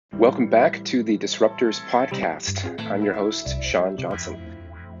Welcome back to the Disruptors Podcast. I'm your host, Sean Johnson.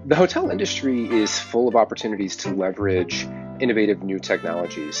 The hotel industry is full of opportunities to leverage innovative new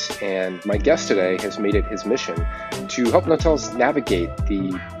technologies, and my guest today has made it his mission to help hotels navigate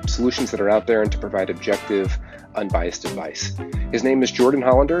the solutions that are out there and to provide objective, unbiased advice. His name is Jordan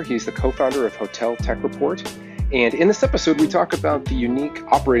Hollander. He's the co-founder of Hotel Tech Report. And in this episode, we talk about the unique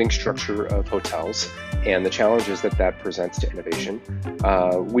operating structure of hotels and the challenges that presents to innovation.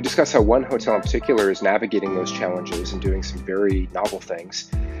 We discuss how one hotel in particular is navigating those challenges and doing some very novel things.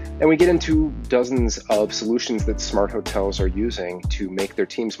 And we get into dozens of solutions that smart hotels are using to make their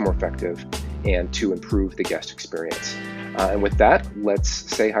teams more effective and to improve the guest experience. And with that, let's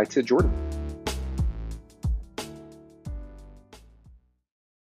say hi to Jordan.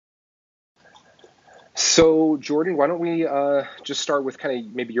 So, Jordan, why don't we just start with kind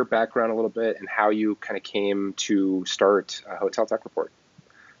of maybe your background a little bit and how you kind of came to start Hotel Tech Report?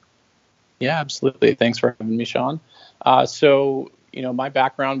 Yeah, absolutely. Thanks for having me, Sean. My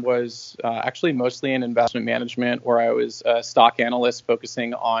background was actually mostly in investment management, where I was a stock analyst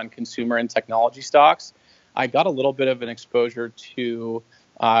focusing on consumer and technology stocks. I got a little bit of an exposure to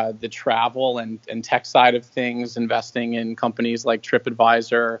the travel and tech side of things, investing in companies like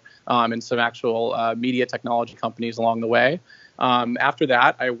TripAdvisor and some actual media technology companies along the way. After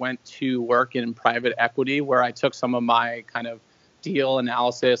that, I went to work in private equity, where I took some of my kind of deal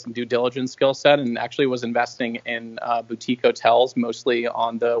analysis and due diligence skill set and actually was investing in boutique hotels, mostly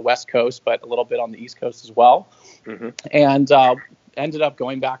on the West Coast, but a little bit on the East Coast as well. Mm-hmm. And ended up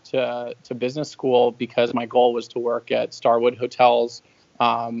going back to business school because my goal was to work at Starwood Hotels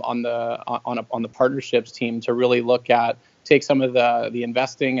on the partnerships team to really take some of the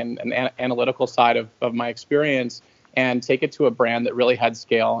investing and analytical side of my experience and take it to a brand that really had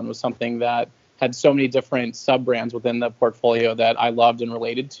scale and was something that had so many different sub-brands within the portfolio that I loved and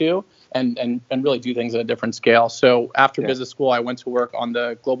related to and really do things at a different scale. So after business school, I went to work on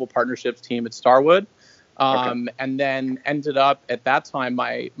the global partnerships team at Starwood. And then ended up at that time,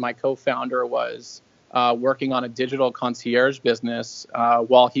 my co-founder was working on a digital concierge business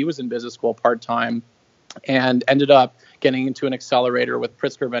while he was in business school part-time, and ended up getting into an accelerator with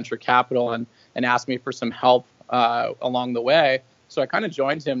Pritzker Venture Capital and asked me for some help along the way. So I kind of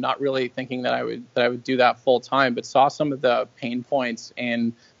joined him, not really thinking that I would do that full time, but saw some of the pain points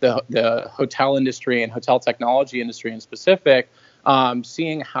in the hotel industry and hotel technology industry in specific,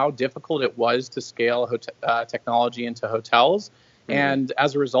 seeing how difficult it was to scale technology into hotels. Mm-hmm. And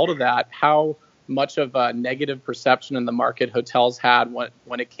as a result of that, how much of a negative perception in the market hotels had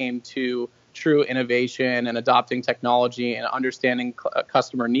when it came to true innovation and adopting technology and understanding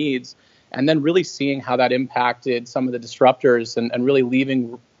customer needs. And then really seeing how that impacted some of the disruptors and really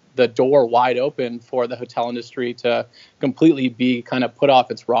leaving the door wide open for the hotel industry to completely be kind of put off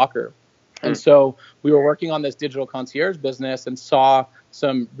its rocker. And so we were working on this digital concierge business and saw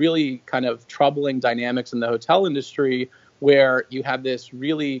some really kind of troubling dynamics in the hotel industry where you had this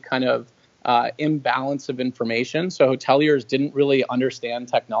really kind of imbalance of information. So hoteliers didn't really understand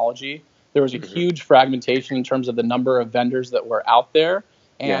technology. There was a huge fragmentation in terms of the number of vendors that were out there.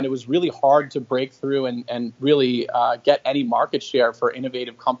 And it was really hard to break through and really get any market share for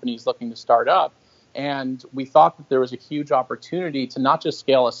innovative companies looking to start up. And we thought that there was a huge opportunity to not just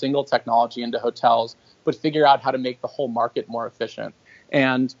scale a single technology into hotels, but figure out how to make the whole market more efficient.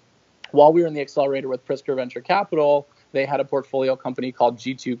 And while we were in the accelerator with Pritzker Venture Capital, they had a portfolio company called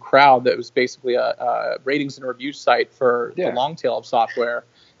G2 Crowd that was basically a ratings and review site for the long tail of software.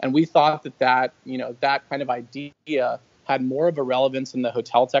 And we thought that kind of idea had more of a relevance in the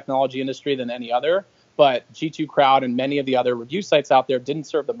hotel technology industry than any other. But G2 Crowd and many of the other review sites out there didn't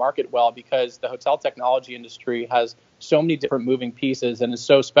serve the market well because the hotel technology industry has so many different moving pieces and is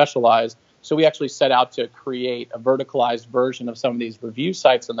so specialized. So we actually set out to create a verticalized version of some of these review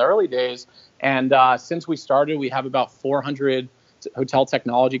sites in the early days. And since we started, we have about 400 hotel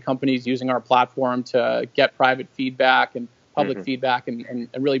technology companies using our platform to get private feedback and public feedback and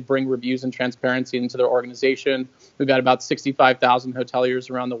really bring reviews and transparency into their organization. We've got about 65,000 hoteliers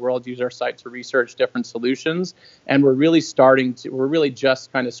around the world use our site to research different solutions. And we're really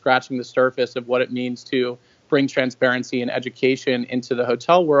just kind of scratching the surface of what it means to bring transparency and education into the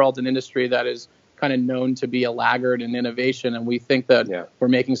hotel world, an industry that is kind of known to be a laggard in innovation. And we think that we're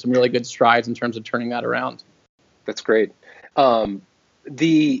making some really good strides in terms of turning that around. That's great.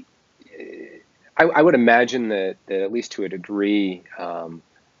 I would imagine that at least to a degree,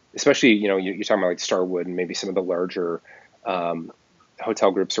 especially, you're talking about like Starwood and maybe some of the larger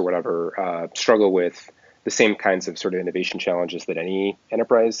hotel groups or whatever struggle with the same kinds of sort of innovation challenges that any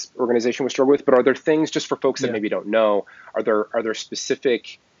enterprise organization would struggle with. But are there things, just for folks that maybe don't know, are there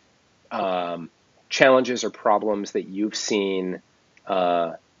specific challenges or problems that you've seen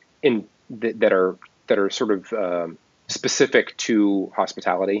in that are sort of specific to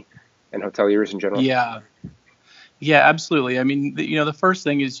hospitality and hoteliers in general? Yeah. Yeah, absolutely. I mean, the first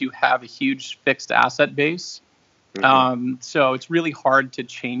thing is you have a huge fixed asset base. Hmm. So it's really hard to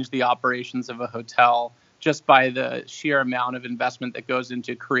change the operations of a hotel just by the sheer amount of investment that goes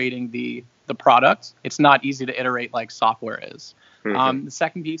into creating the product. It's not easy to iterate like software is. Hmm. The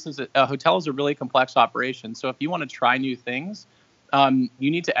second piece is that a hotel is a really complex operation. So if you want to try new things,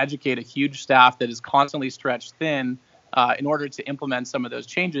 you need to educate a huge staff that is constantly stretched thin in order to implement some of those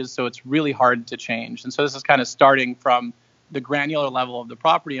changes. So it's really hard to change. And so this is kind of starting from the granular level of the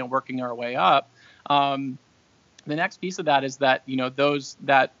property and working our way up. The next piece of that is that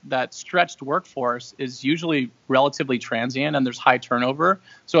that stretched workforce is usually relatively transient and there's high turnover.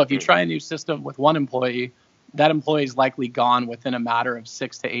 So if you try a new system with one employee, that employee is likely gone within a matter of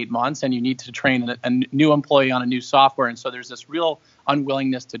 6 to 8 months, and you need to train a new employee on a new software. And so there's this real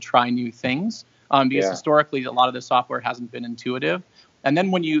unwillingness to try new things because Yeah. historically a lot of the software hasn't been intuitive. And then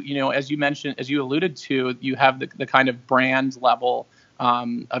when as you mentioned, as you alluded to, you have the kind of brand level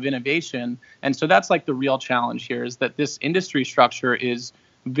of innovation. And so that's like the real challenge here is that this industry structure is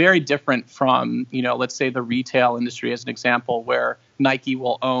very different from, let's say the retail industry as an example, where Nike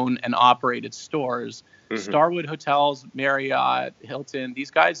will own and operate its stores. Hmm. Starwood Hotels, Marriott, Hilton,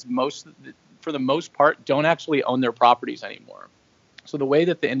 these guys, for the most part, don't actually own their properties anymore. So the way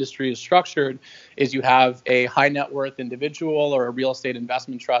that the industry is structured is you have a high net worth individual or a real estate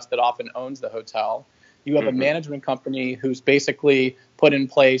investment trust that often owns the hotel. You have a Hmm. management company who's basically put in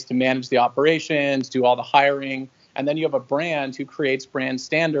place to manage the operations, do all the hiring. And then you have a brand who creates brand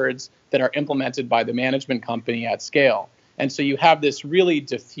standards that are implemented by the management company at scale. And so you have this really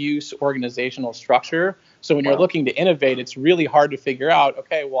diffuse organizational structure. So when you're Wow. looking to innovate, it's really hard to figure out,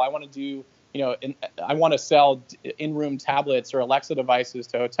 okay, well, I want to do, I want to sell in-room tablets or Alexa devices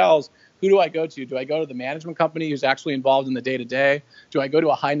to hotels. Who do I go to? Do I go to the management company who's actually involved in the day-to-day? Do I go to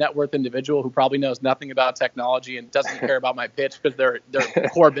a high net worth individual who probably knows nothing about technology and doesn't care about my pitch because their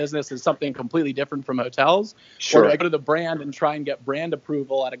core business is something completely different from hotels? Or do I Sure. go to the brand and try and get brand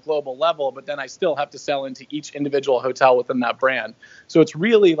approval at a global level, but then I still have to sell into each individual hotel within that brand? So it's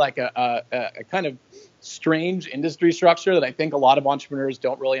really like a kind of strange industry structure that I think a lot of entrepreneurs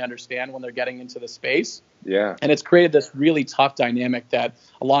don't really understand when they're getting into the space. Yeah. And it's created this really tough dynamic that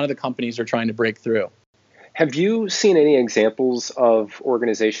a lot of the companies are trying to break through. Have you seen any examples of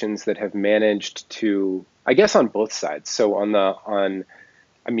organizations that have managed to, I guess, on both sides? So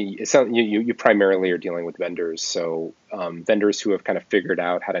I mean, it sounds you primarily are dealing with vendors, so vendors who have kind of figured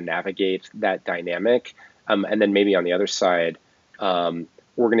out how to navigate that dynamic, and then maybe on the other side,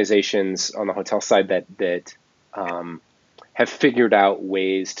 organizations on the hotel side that have figured out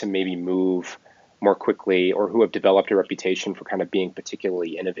ways to maybe move more quickly, or who have developed a reputation for kind of being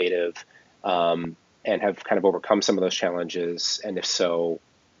particularly innovative, and have kind of overcome some of those challenges, and if so,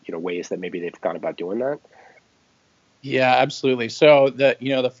 ways that maybe they've gone about doing that. Yeah, absolutely. So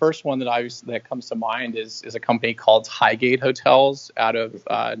the first one that comes to mind is a company called Highgate Hotels out of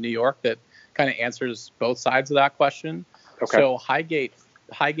New York that kind of answers both sides of that question. Okay. So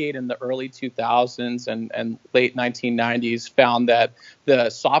Highgate in the early 2000s and late 1990s found that the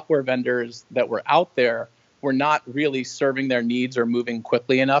software vendors that were out there were not really serving their needs or moving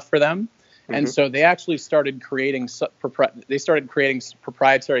quickly enough for them. And Hmm. so they actually started creating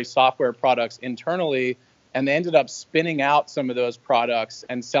proprietary software products internally, and they ended up spinning out some of those products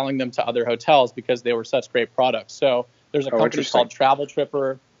and selling them to other hotels because they were such great products. So there's a Oh, company interesting. called Travel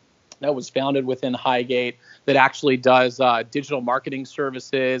Tripper that was founded within Highgate that actually does digital marketing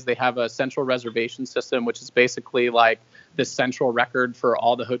services. They have a central reservation system, which is basically like the central record for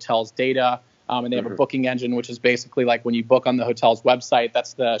all the hotel's data. And they have a Hmm. booking engine, which is basically like when you book on the hotel's website,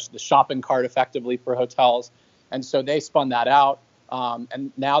 that's the shopping cart effectively for hotels. And so they spun that out.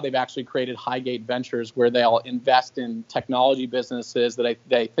 And now they've actually created Highgate Ventures, where they'll invest in technology businesses that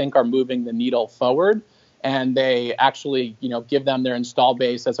they think are moving the needle forward. And they actually, give them their install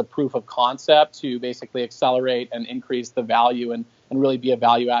base as a proof of concept to basically accelerate and increase the value and really be a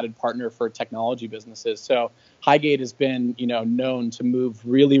value-added partner for technology businesses. So Highgate has been, known to move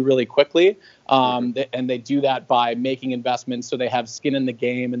really, really quickly, Hmm. and they do that by making investments so they have skin in the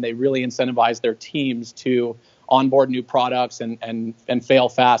game, and they really incentivize their teams to onboard new products and fail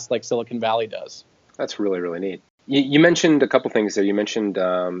fast like Silicon Valley does. That's really, really neat. You mentioned a couple things there. You mentioned,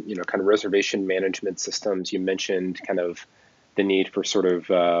 kind of reservation management systems. You mentioned kind of the need for sort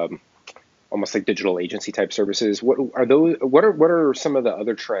of almost like digital agency type services. What are those? What are some of the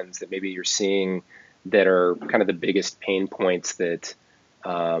other trends that maybe you're seeing that are kind of the biggest pain points that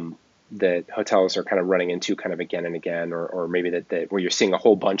that hotels are kind of running into kind of again and again, or maybe that where you're seeing a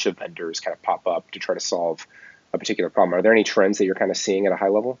whole bunch of vendors kind of pop up to try to solve a particular problem? Are there any trends that you're kind of seeing at a high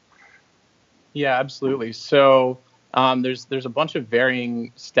level? Yeah, absolutely. So there's a bunch of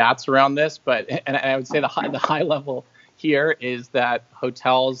varying stats around this, but and I would say the high level here is that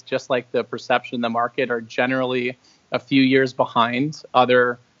hotels, just like the perception in the market, are generally a few years behind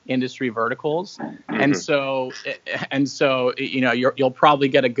other industry verticals. And so you'll probably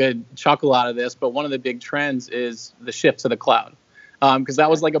get a good chuckle out of this, but one of the big trends is the shift to the cloud. Because that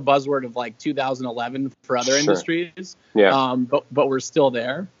was like a buzzword of like 2011 for other industries. Yeah. But we're still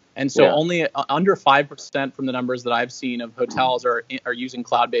there. And so only under 5% from the numbers that I've seen of hotels are using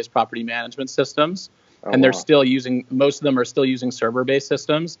cloud-based property management systems. And they're still using, most of them are still using server-based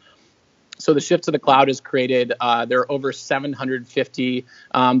systems. So the shift to the cloud has created, there are over 750,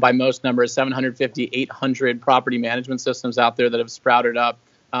 by most numbers, 750, 800 property management systems out there that have sprouted up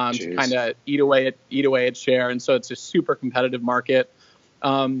to kind of eat away at share. And so it's a super competitive market.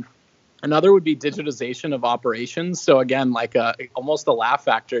 Another would be digitization of operations. So again, like almost a laugh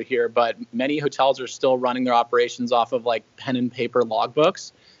factor here, but many hotels are still running their operations off of like pen and paper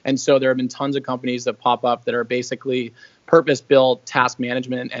logbooks. And so there have been tons of companies that pop up that are basically purpose-built task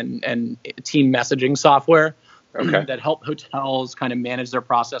management and team messaging software that help hotels kind of manage their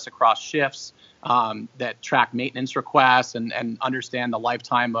process across shifts, that track maintenance requests and understand the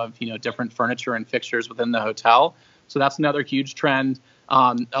lifetime of different furniture and fixtures within the hotel. So that's another huge trend.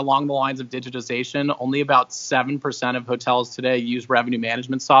 Along the lines of digitization, only about 7% of hotels today use revenue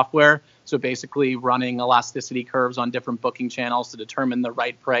management software. So basically running elasticity curves on different booking channels to determine the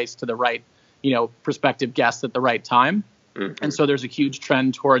right price to the right, prospective guests at the right time. And so there's a huge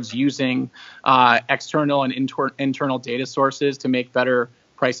trend towards using external and internal data sources to make better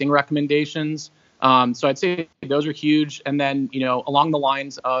pricing recommendations. So I'd say those are huge. And then, along the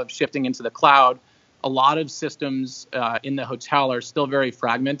lines of shifting into the cloud, a lot of systems in the hotel are still very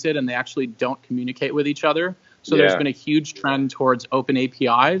fragmented and they actually don't communicate with each other. So there's been a huge trend towards open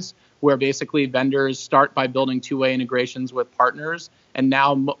APIs where basically vendors start by building two-way integrations with partners. And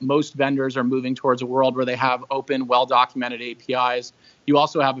now most vendors are moving towards a world where they have open, well-documented APIs. You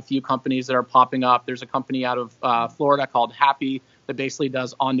also have a few companies that are popping up. There's a company out of Florida called Happy that basically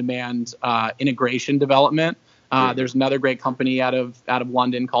does on-demand integration development. There's another great company out of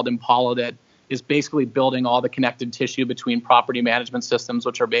London called Impala that is basically building all the connected tissue between property management systems,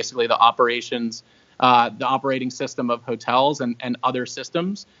 which are basically the operating system of hotels and other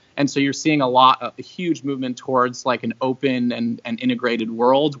systems. And so you're seeing a huge movement towards like an open and integrated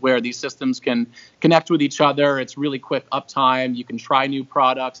world where these systems can connect with each other. It's really quick uptime. You can try new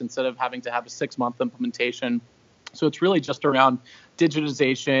products instead of having to have a 6-month implementation. So it's really just around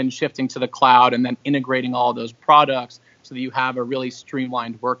digitization, shifting to the cloud, and then integrating all of those products so that you have a really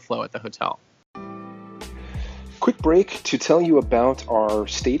streamlined workflow at the hotel. Quick break to tell you about our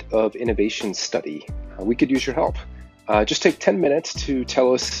State of Innovation study. We could use your help. Just take 10 minutes to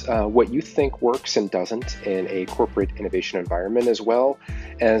tell us what you think works and doesn't in a corporate innovation environment, as well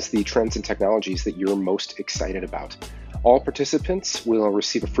as the trends and technologies that you're most excited about. All participants will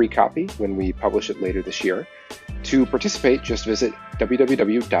receive a free copy when we publish it later this year. To participate, just visit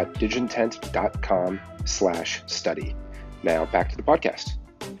www.digintent.com/study. Now back to the podcast.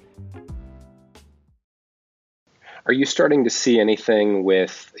 Are you starting to see anything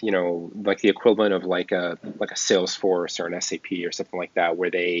with, like the equivalent of like a Salesforce or an SAP or something like that, where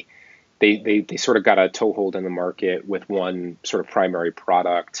they sort of got a toehold in the market with one sort of primary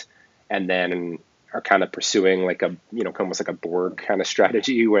product, and then are kind of pursuing like a almost like a Borg kind of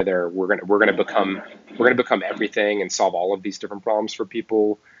strategy where we're gonna become everything and solve all of these different problems for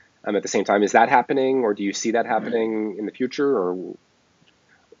people at the same time? Is that happening, or do you see that happening in the future, or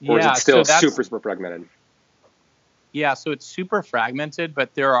is it still super fragmented? Yeah, so it's super fragmented,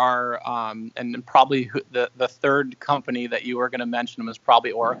 but there are, and probably the third company that you were going to mention was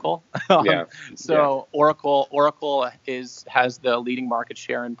probably Oracle. Oracle has the leading market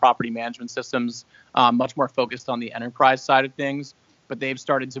share in property management systems, much more focused on the enterprise side of things. But they've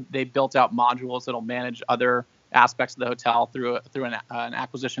built out modules that'll manage other aspects of the hotel through an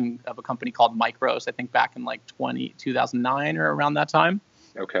acquisition of a company called Micros, I think back in like 2009 or around that time.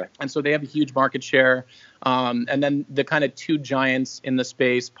 Okay. And so they have a huge market share. And then the kind of two giants in the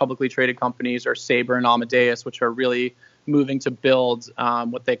space, publicly traded companies, are Sabre and Amadeus, which are really moving to build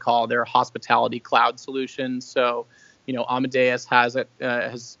what they call their hospitality cloud solutions. So, Amadeus has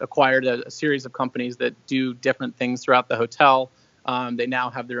acquired a series of companies that do different things throughout the hotel. They now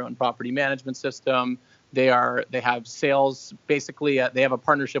have their own property management system. They have sales. Basically, they have a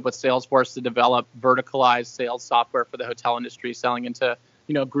partnership with Salesforce to develop verticalized sales software for the hotel industry, selling into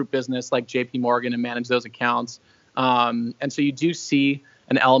group business like JP Morgan and manage those accounts. And so you do see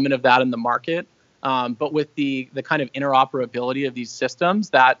an element of that in the market. But with the kind of interoperability of these systems,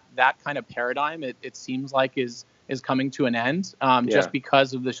 that kind of paradigm, it seems like is coming to an end, just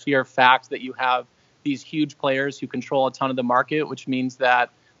because of the sheer fact that you have these huge players who control a ton of the market, which means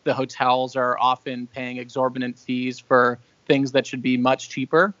that the hotels are often paying exorbitant fees for things that should be much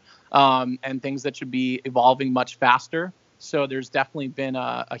cheaper, and things that should be evolving much faster. So there's definitely been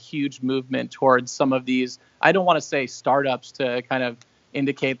a huge movement towards some of these, I don't want to say startups to kind of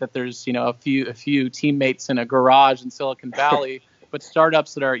indicate that there's, a few teammates in a garage in Silicon Valley, but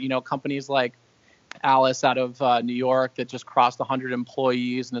startups that are, companies like Alice out of New York that just crossed 100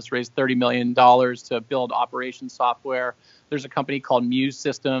 employees and has raised $30 million to build operations software. There's a company called Muse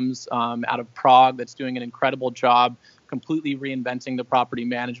Systems out of Prague that's doing an incredible job completely reinventing the property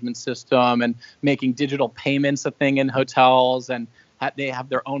management system and making digital payments a thing in hotels. And they have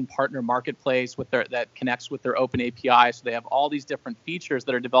their own partner marketplace that connects with their open API. So they have all these different features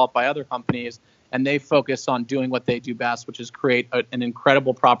that are developed by other companies, and they focus on doing what they do best, which is create an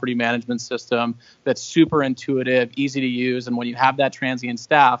incredible property management system that's super intuitive, easy to use. And when you have that transient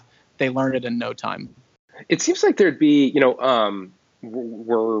staff, they learn it in no time. It seems like there'd be,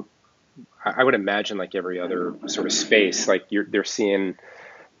 I would imagine like every other sort of space, like they're seeing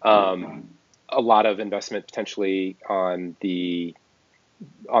a lot of investment potentially on the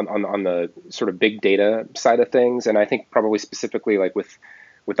sort of big data side of things. And I think probably specifically like with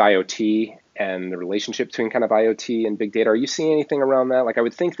IoT and the relationship between kind of IoT and big data. Are you seeing anything around that? Like I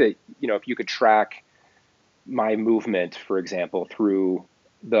would think that, if you could track my movement, for example, through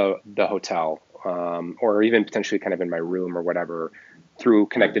the hotel, or even potentially kind of in my room or whatever, through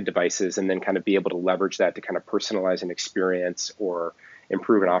connected devices, and then kind of be able to leverage that to kind of personalize an experience or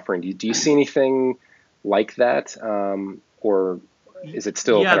improve an offering. Do you see anything like that? Or is it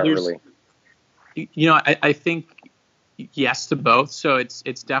still kind of early? I think yes to both. So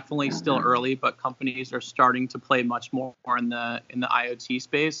it's definitely still early, but companies are starting to play much more in the IoT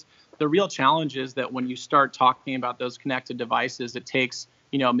space. The real challenge is that when you start talking about those connected devices, it takes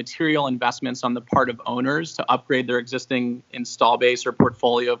material investments on the part of owners to upgrade their existing install base or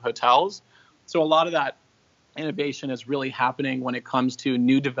portfolio of hotels. So a lot of that innovation is really happening when it comes to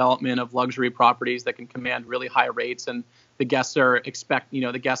new development of luxury properties that can command really high rates, and the guests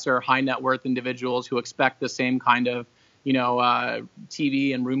are high net worth individuals who expect the same kind of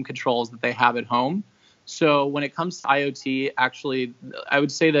TV and room controls that they have at home. So when it comes to IoT, actually, I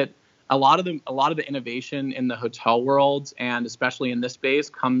would say that a lot of the innovation in the hotel world, and especially in this space,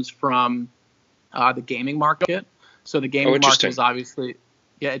 comes from the gaming market. So the gaming market is obviously,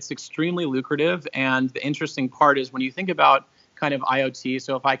 it's extremely lucrative. And the interesting part is when you think about kind of IoT,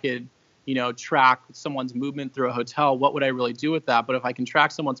 so if I could, track someone's movement through a hotel, what would I really do with that? But if I can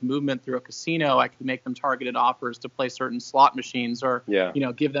track someone's movement through a casino, I can make them targeted offers to play certain slot machines, or,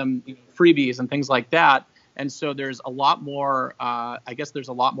 give them freebies and things like that. And so there's a lot more, there's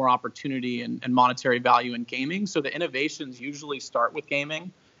a lot more opportunity and monetary value in gaming. So the innovations usually start with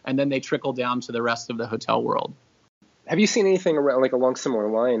gaming, and then they trickle down to the rest of the hotel world. Have you seen anything around, like along similar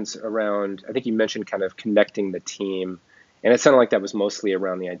lines around, I think you mentioned kind of connecting the team, and it sounded like that was mostly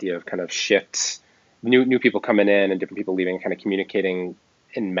around the idea of kind of shifts, new people coming in and different people leaving, kind of communicating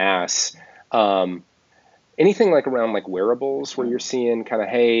in mass. Anything like around like wearables where you're seeing kind of,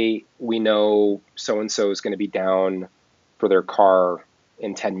 hey, we know so-and-so is going to be down for their car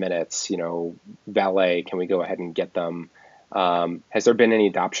in 10 minutes, valet, can we go ahead and get them? Has there been any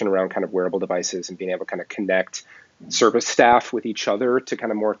adoption around kind of wearable devices and being able to kind of connect service staff with each other to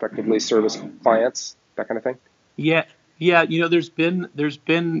kind of more effectively service clients, that kind of thing? Yeah. There's been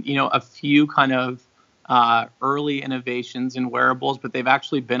a few kind of early innovations in wearables, but they've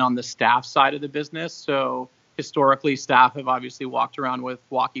actually been on the staff side of the business. So historically, staff have obviously walked around with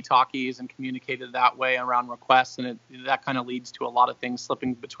walkie-talkies and communicated that way around requests, and that kind of leads to a lot of things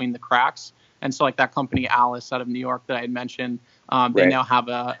slipping between the cracks. And so like that company Alice out of New York that I had mentioned, they now have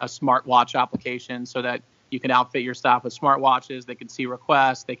a smartwatch application so that you can outfit your staff with smartwatches. They can see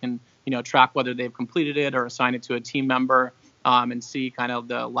requests. They can, track whether they've completed it or assign it to a team member, and see kind of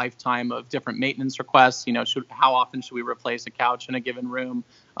the lifetime of different maintenance requests. How often should we replace a couch in a given room?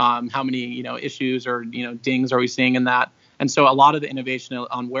 How many, issues or, dings are we seeing in that? And so a lot of the innovation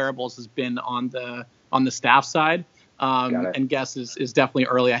on wearables has been on the staff side. And guest is definitely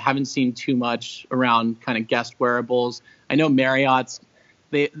early. I haven't seen too much around kind of guest wearables. I know Marriott's,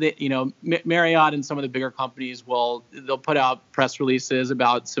 Marriott and some of the bigger companies they'll put out press releases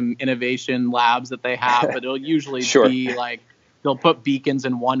about some innovation labs that they have, but it'll usually be like they'll put beacons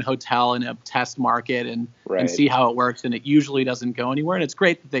in one hotel in a test market and see how it works, and it usually doesn't go anywhere. And it's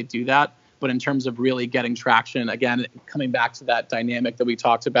great that they do that, but in terms of really getting traction, again, coming back to that dynamic that we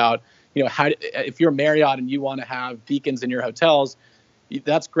talked about, if you're Marriott and you want to have beacons in your hotels,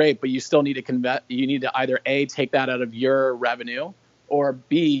 that's great, but you still need to you need to either A, take that out of your revenue, or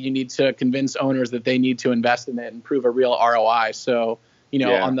B, you need to convince owners that they need to invest in it and prove a real ROI. So,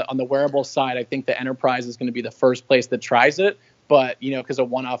 on the wearable side, I think the enterprise is going to be the first place that tries it. But, because a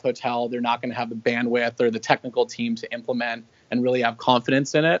one-off hotel, they're not going to have the bandwidth or the technical team to implement and really have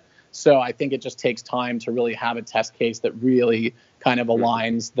confidence in it. So I think it just takes time to really have a test case that really kind of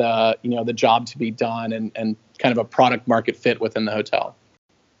aligns the job to be done and kind of a product market fit within the hotel.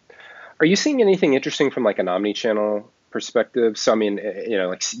 Are you seeing anything interesting from like an omni-channel perspective? So, I mean,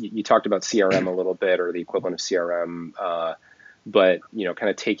 like you talked about CRM a little bit, or the equivalent of CRM, but, kind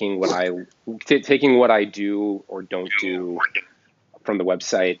of taking what I do or don't do from the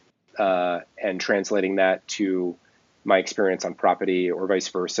website and translating that to my experience on property, or vice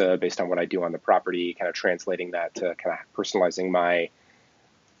versa, based on what I do on the property, kind of translating that to kind of personalizing my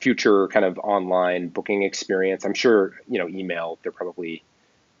future kind of online booking experience. I'm sure, email, they're probably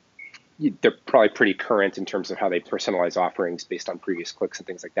pretty current in terms of how they personalize offerings based on previous clicks and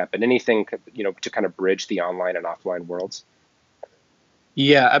things like that. But anything, to kind of bridge the online and offline worlds?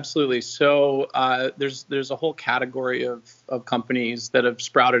 Yeah, absolutely. So there's a whole category of companies that have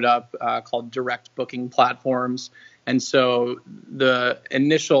sprouted up called direct booking platforms. And so the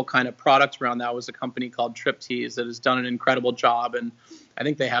initial kind of product around that was a company called TripTease that has done an incredible job. And I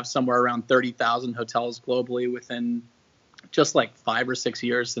think they have somewhere around 30,000 hotels globally within just like 5 or 6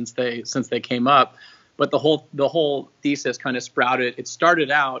 years since they came up. But the whole thesis kind of sprouted. It started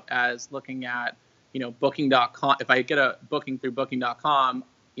out as looking at, booking.com. If I get a booking through booking.com,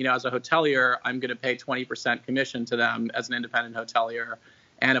 as a hotelier, I'm going to pay 20% commission to them as an independent hotelier.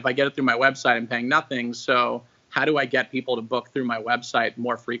 And if I get it through my website, I'm paying nothing. So how do I get people to book through my website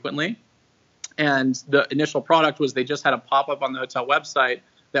more frequently? And the initial product was they just had a pop-up on the hotel website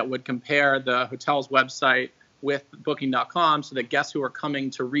that would compare the hotel's website with booking.com, so that guests who are coming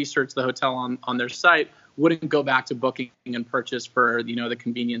to research the hotel on their site wouldn't go back to booking and purchase for the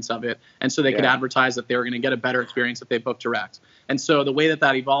convenience of it. And so they could advertise that they were going to get a better experience if they book direct. And so the way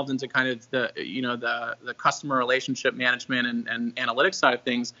that evolved into kind of the customer relationship management and analytics side of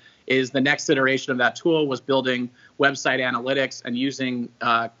things is the next iteration of that tool was building website analytics and using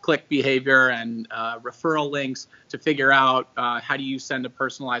click behavior and referral links to figure out how do you send a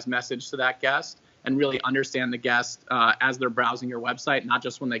personalized message to that guest and really understand the guest as they're browsing your website, not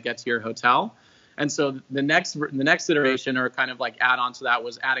just when they get to your hotel. And so the next iteration, or kind of like add on to that,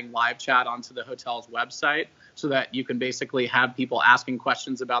 was adding live chat onto the hotel's website so that you can basically have people asking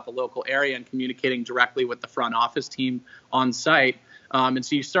questions about the local area and communicating directly with the front office team on site. And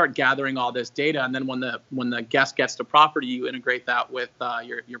so you start gathering all this data, and then when the guest gets to property, you integrate that with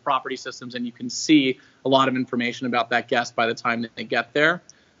your property systems, and you can see a lot of information about that guest by the time that they get there.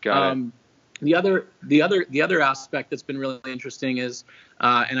 Got it. The other aspect that's been really interesting is,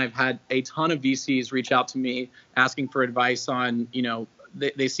 and I've had a ton of VCs reach out to me asking for advice on,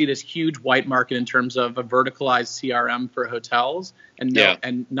 they see this huge white market in terms of a verticalized CRM for hotels,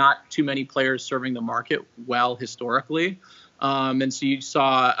 and not too many players serving the market well historically. And so you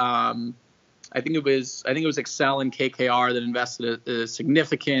saw, I think it was Excel and KKR that invested a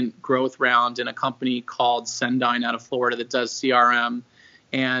significant growth round in a company called Sendine out of Florida that does CRM.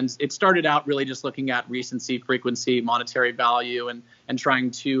 And it started out really just looking at recency, frequency, monetary value, and trying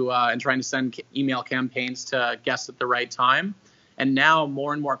to send email campaigns to guests at the right time. And now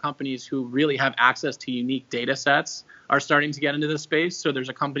more and more companies who really have access to unique data sets are starting to get into this space. So there's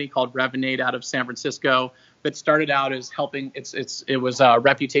a company called Revenate out of San Francisco that started out as helping. It was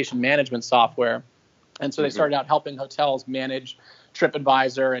reputation management software, and so they started out helping hotels manage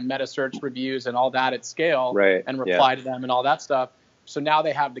TripAdvisor and metasearch reviews and all that at scale, and reply to them and all that stuff. So now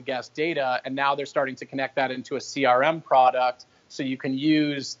they have the guest data, and now they're starting to connect that into a CRM product. So you can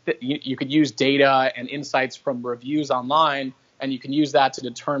use you could use data and insights from reviews online, and you can use that to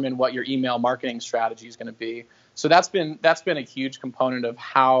determine what your email marketing strategy is going to be. So that's been a huge component of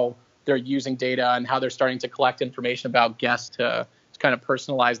how they're using data and how they're starting to collect information about guests to kind of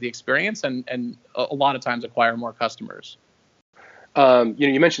personalize the experience and a lot of times acquire more customers.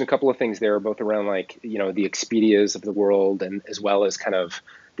 You mentioned a couple of things there, both around like, the Expedias of the world, and as well as kind of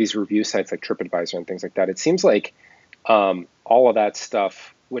these review sites like TripAdvisor and things like that. It seems like all of that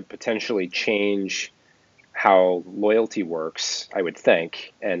stuff would potentially change how loyalty works, I would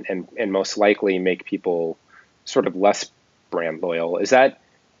think, and most likely make people sort of less brand loyal. Is that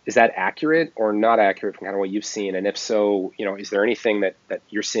Is that accurate or not accurate from kind of what you've seen? And if so, is there anything that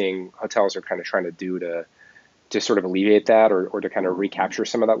you're seeing hotels are kind of trying to do to sort of alleviate that or to kind of recapture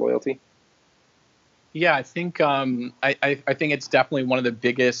some of that loyalty? Yeah, I think I think it's definitely one of the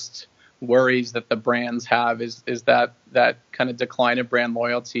biggest worries that the brands have is that kind of decline of brand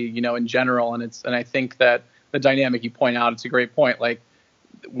loyalty, in general. And I think that the dynamic you point out, it's a great point. Like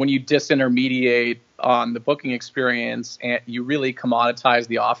when you disintermediate on the booking experience and you really commoditize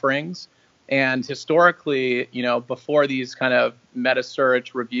the offerings. And historically, before these kind of meta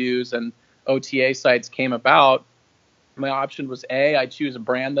search reviews and OTA sites came about, my option was A, I choose a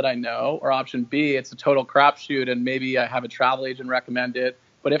brand that I know, or option B, it's a total crapshoot and maybe I have a travel agent recommend it.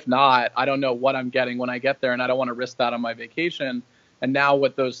 But if not, I don't know what I'm getting when I get there and I don't want to risk that on my vacation. And now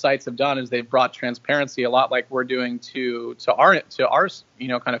what those sites have done is they've brought transparency, a lot like we're doing to our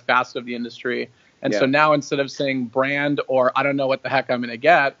kind of facet of the industry. And so now instead of saying brand or I don't know what the heck I'm going to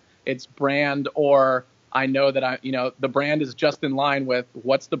get, it's brand or I know that the brand is just in line with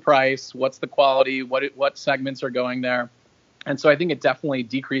what's the price, what's the quality, what segments are going there. And so I think it definitely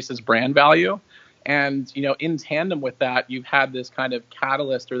decreases brand value. And, in tandem with that, you've had this kind of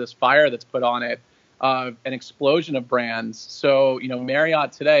catalyst or this fire that's put on it, an explosion of brands. So,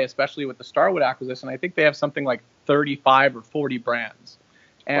 Marriott today, especially with the Starwood acquisition, I think they have something like 35 or 40 brands.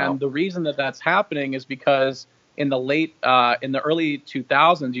 And the reason that that's happening is because in the early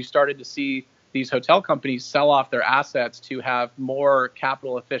 2000s, you started to see these hotel companies sell off their assets to have more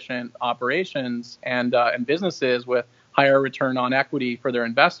capital efficient operations and businesses with higher return on equity for their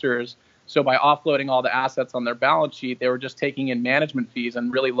investors. So by offloading all the assets on their balance sheet, they were just taking in management fees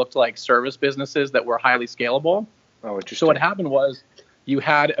and really looked like service businesses that were highly scalable. Oh, interesting. So what happened was you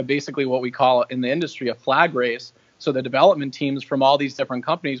had basically what we call in the industry a flag race. So the development teams from all these different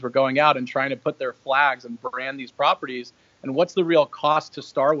companies were going out and trying to put their flags and brand these properties. And what's the real cost to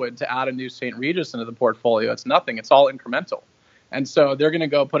Starwood to add a new St. Regis into the portfolio? It's nothing. It's all incremental. And so they're going to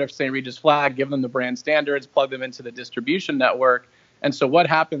go put a St. Regis flag, give them the brand standards, plug them into the distribution network. And so what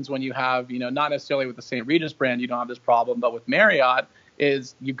happens when you have, not necessarily with the St. Regis brand, you don't have this problem, but with Marriott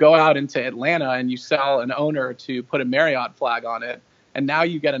is you go out into Atlanta and you sell an owner to put a Marriott flag on it. And now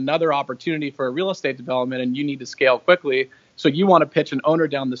you get another opportunity for a real estate development and you need to scale quickly. So you want to pitch an owner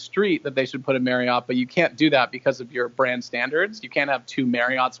down the street that they should put a Marriott, but you can't do that because of your brand standards. You can't have two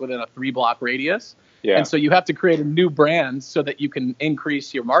Marriotts within a 3-block radius. Yeah. And so you have to create a new brand so that you can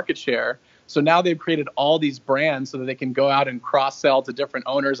increase your market share. So now they've created all these brands so that they can go out and cross-sell to different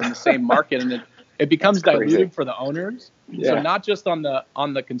owners in the same market. And it becomes diluted for the owners. Yeah. So not just on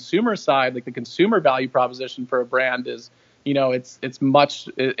the consumer side, like the consumer value proposition for a brand is, it's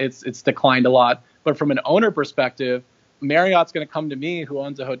declined a lot. But from an owner perspective, Marriott's going to come to me, who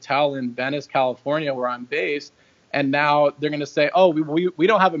owns a hotel in Venice, California, where I'm based, and now they're going to say, "Oh, we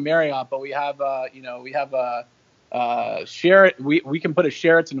don't have a Marriott, but we have Sheraton. We can put a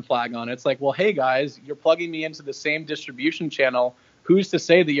Sheraton flag on it." It's like, well, hey guys, you're plugging me into the same distribution channel. Who's to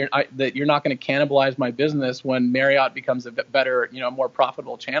say that you're not going to cannibalize my business when Marriott becomes a bit better, more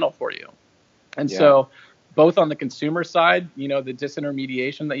profitable channel for you? And so, both on the consumer side, the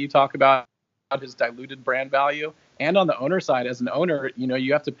disintermediation that you talk about has diluted brand value. And on the owner side, as an owner,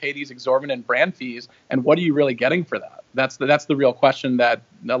 you have to pay these exorbitant brand fees. And what are you really getting for that? That's the real question that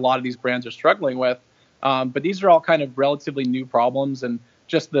a lot of these brands are struggling with. But these are all kind of relatively new problems. And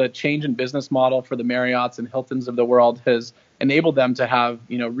just the change in business model for the Marriotts and Hiltons of the world has enabled them to have,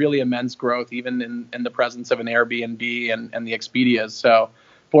 really immense growth, even in the presence of an Airbnb and the Expedias. So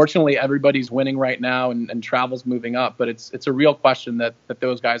fortunately, everybody's winning right now and travel's moving up. But it's a real question that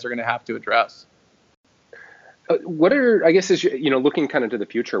those guys are going to have to address. What are, I guess, as looking kind of to the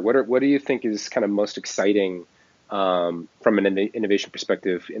future, what do you think is kind of most exciting from an innovation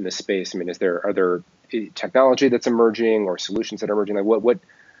perspective in this space? I mean, are there technology that's emerging or solutions that are emerging? Like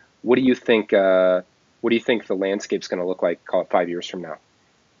what do you think? What do you think the landscape's going to look like, call it 5 years from now?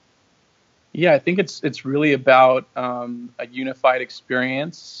 Yeah, I think it's really about a unified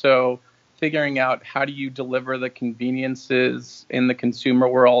experience. So figuring out how do you deliver the conveniences in the consumer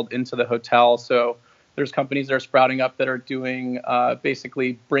world into the hotel. So there's companies that are sprouting up that are doing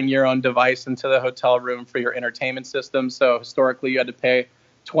basically bring your own device into the hotel room for your entertainment system. So historically, you had to pay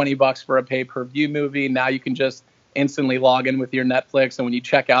 $20 for a pay-per-view movie. Now you can just instantly log in with your Netflix, and when you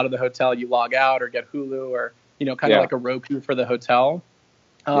check out of the hotel, you log out or get Hulu or kind of like a Roku for the hotel.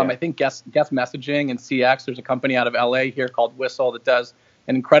 I think guest messaging and CX. There's a company out of LA here called Whistle that does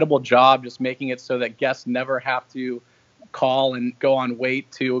an incredible job just making it so that guests never have to call and go on wait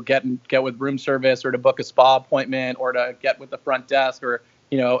to get with room service or to book a spa appointment or to get with the front desk or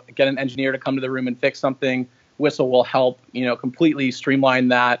get an engineer to come to the room and fix something. Whistle will help, completely streamline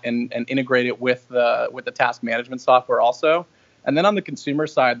that and integrate it with the task management software also. And then on the consumer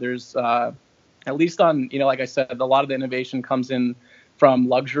side, there's at least on, like I said, a lot of the innovation comes in from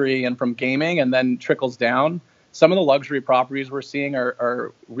luxury and from gaming and then trickles down. Some of the luxury properties we're seeing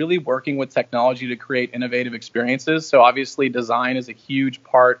are really working with technology to create innovative experiences. So obviously design is a huge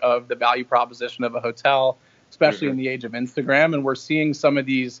part of the value proposition of a hotel, especially in the age of Instagram. And we're seeing some of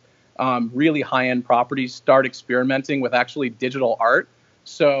these really high-end properties start experimenting with actually digital art.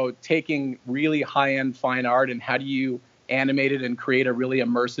 So taking really high-end fine art and how do you animate it and create a really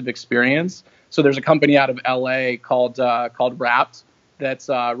immersive experience. So there's a company out of LA called Wrapped that's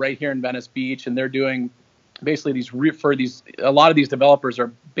right here in Venice Beach, and they're doing basically a lot of these developers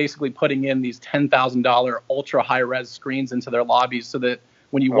are basically putting in these $10,000 ultra high res screens into their lobbies so that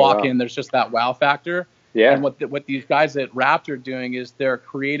when you walk in, there's just that wow factor. Yeah. And what these guys at Wrapped are doing is they're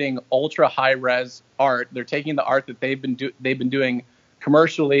creating ultra high res art. They're taking the art that they've been doing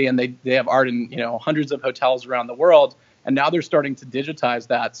commercially, and they have art in hundreds of hotels around the world. And now they're starting to digitize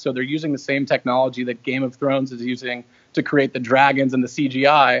that. So they're using the same technology that Game of Thrones is using to create the dragons and the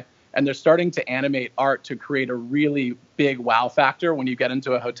CGI. And they're starting to animate art to create a really big wow factor when you get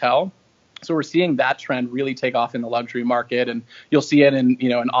into a hotel. So we're seeing that trend really take off in the luxury market. And you'll see it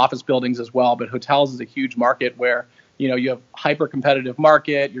in office buildings as well. But hotels is a huge market where, you have hyper competitive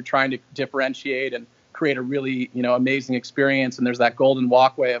market. You're trying to differentiate and create a really, amazing experience. And there's that golden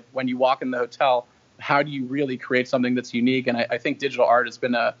walkway of when you walk in the hotel, how do you really create something that's unique? And I think digital art has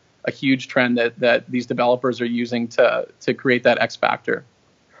been a huge trend that these developers are using to create that X factor.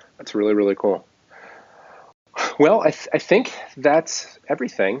 That's really, really cool. Well, I think that's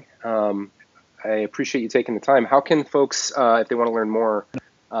everything. I appreciate you taking the time. How can folks, if they want to learn more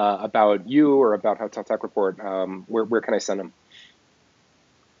about you or about Hotel Tech Report, where can I send them?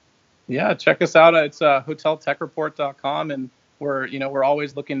 Yeah, check us out. It's hoteltechreport.com, and we're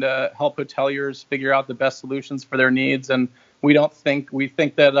always looking to help hoteliers figure out the best solutions for their needs. And we think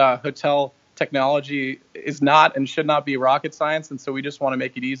that hotel technology is not and should not be rocket science. And so we just want to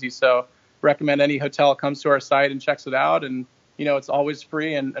make it easy. So recommend any hotel comes to our site and checks it out. And, it's always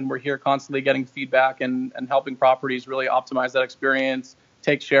free. And we're here constantly getting feedback and helping properties really optimize that experience,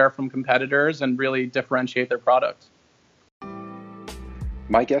 take share from competitors, and really differentiate their products.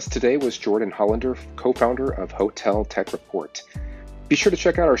 My guest today was Jordan Hollander, co-founder of Hotel Tech Report. Be sure to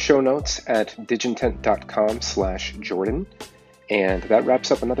check out our show notes at digintent.com/Jordan. And that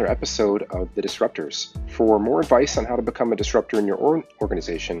wraps up another episode of The Disruptors. For more advice on how to become a disruptor in your own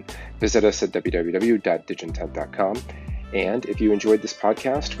organization, visit us at www.digintent.com. And if you enjoyed this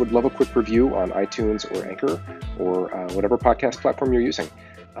podcast, would love a quick review on iTunes or Anchor or whatever podcast platform you're using.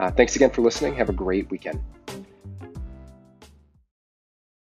 Thanks again for listening. Have a great weekend.